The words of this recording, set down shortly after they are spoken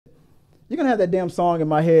You're gonna have that damn song in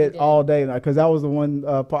my head all day, because that was the one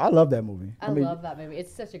part. I love that movie. I love that movie.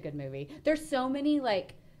 It's such a good movie. There's so many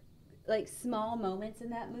like small moments in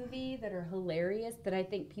that movie that are hilarious that I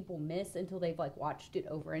think people miss until they've like watched it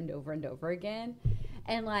over and over and over again.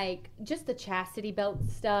 And like just the chastity belt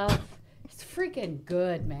stuff. It's freaking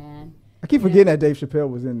good, man. I keep forgetting that Dave Chappelle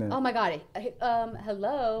was in there. Oh my god.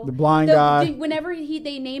 Hello. The blind guy. Whenever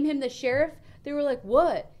they name him the sheriff, they were like,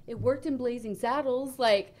 "What? It worked in Blazing Saddles."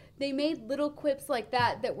 Like they made little quips like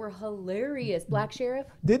that were hilarious. Black Sheriff.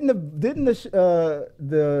 Didn't the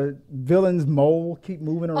villain's mole keep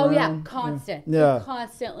moving around? Oh yeah, constant. Yeah, it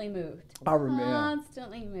constantly moved. I remember.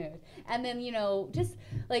 Constantly moved. And then just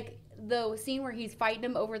like the scene where he's fighting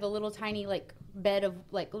him over the little tiny like bed of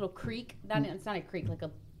like little creek. It's not a creek, like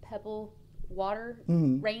a pebble water,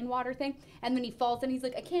 rainwater thing. And then he falls and he's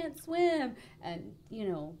like, I can't swim. And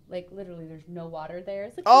like literally there's no water there.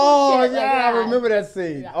 It's like I remember that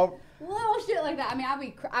scene. Yeah. Little shit like that. I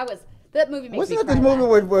mean, that movie makes Wasn't me that this cry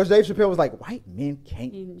movie where Dave Chappelle was like, white men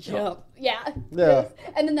can't jump? Yeah. Yeah.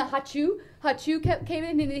 And then the Hachu came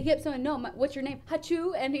in and he kept saying, no, what's your name?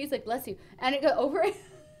 Hachu. And he's like, bless you. And it got over it.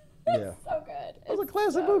 Yeah. So good. It was a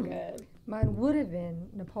classic movie. Good. Mine would have been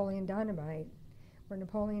Napoleon Dynamite, where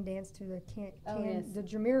Napoleon danced to the the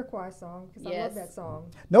Jamiroquai song, because I love that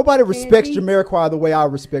song. Nobody respects Jamiroquai the way I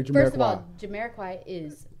respect Jamiroquai. First of all, Jamiroquai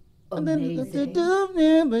is amazing.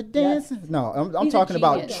 No, I'm talking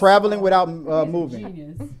about traveling without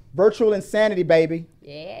moving. Virtual insanity, baby.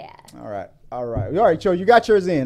 Yeah. All right, Joe, you got yours in.